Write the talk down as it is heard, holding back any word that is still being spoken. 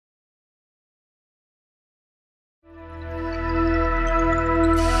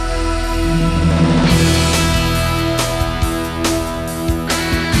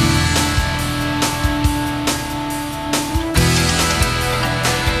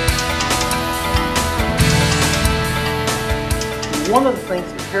One of the things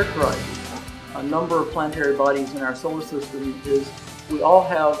that characterizes a number of planetary bodies in our solar system is we all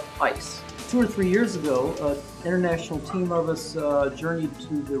have ice. 2 or 3 years ago, an international team of us journeyed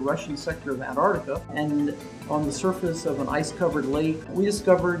to the Russian sector of Antarctica, and on the surface of an ice-covered lake, we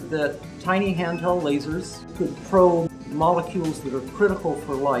discovered that tiny handheld lasers could probe molecules that are critical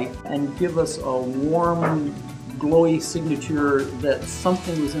for life and give us a warm, glowy signature that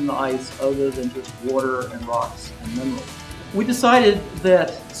something was in the ice other than just water and rocks and minerals. We decided that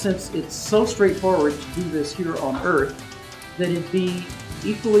since it's so straightforward to do this here on Earth, that it'd be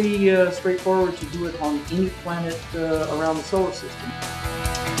equally straightforward to do it on any planet around the solar system.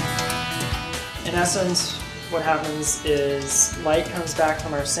 In essence, what happens is light comes back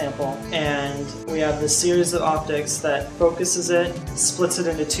from our sample, and we have this series of optics that focuses it, splits it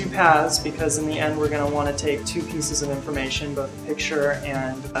into 2 paths, because in the end we're going to want to take 2 pieces of information, both a picture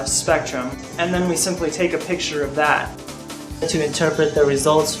and a spectrum, and then we simply take a picture of that. To interpret the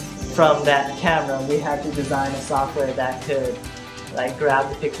results from that camera, we had to design a software that could grab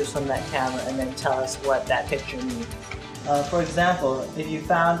the pictures from that camera and then tell us what that picture means. For example, if you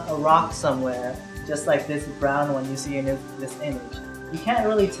found a rock somewhere, just like this brown one you see in this image, you can't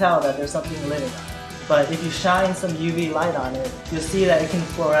really tell that there's something living on it. But if you shine some UV light on it, you'll see that it can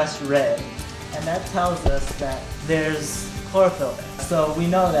fluoresce red. And that tells us that there's chlorophyll there. So we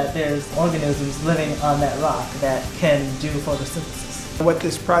know that there's organisms living on that rock that can do photosynthesis. What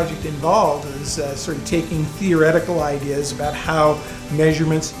this project involved is sort of taking theoretical ideas about how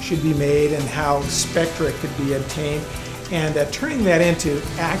measurements should be made and how spectra could be obtained, and turning that into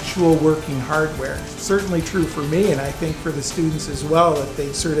actual working hardware. Certainly true for me, and I think for the students as well, that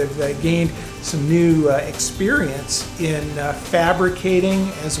they sort of gained some new experience in fabricating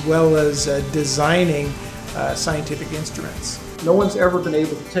as well as designing scientific instruments. No one's ever been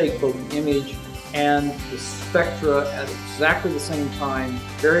able to take both an image and the spectra at exactly the same time,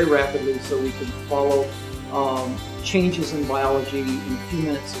 very rapidly, so we can follow changes in biology in a few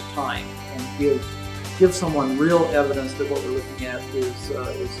minutes of time and give someone real evidence that what we're looking at is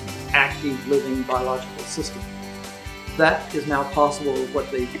an active, living biological system. That is now possible with what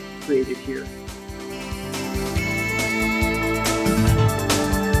they've created here.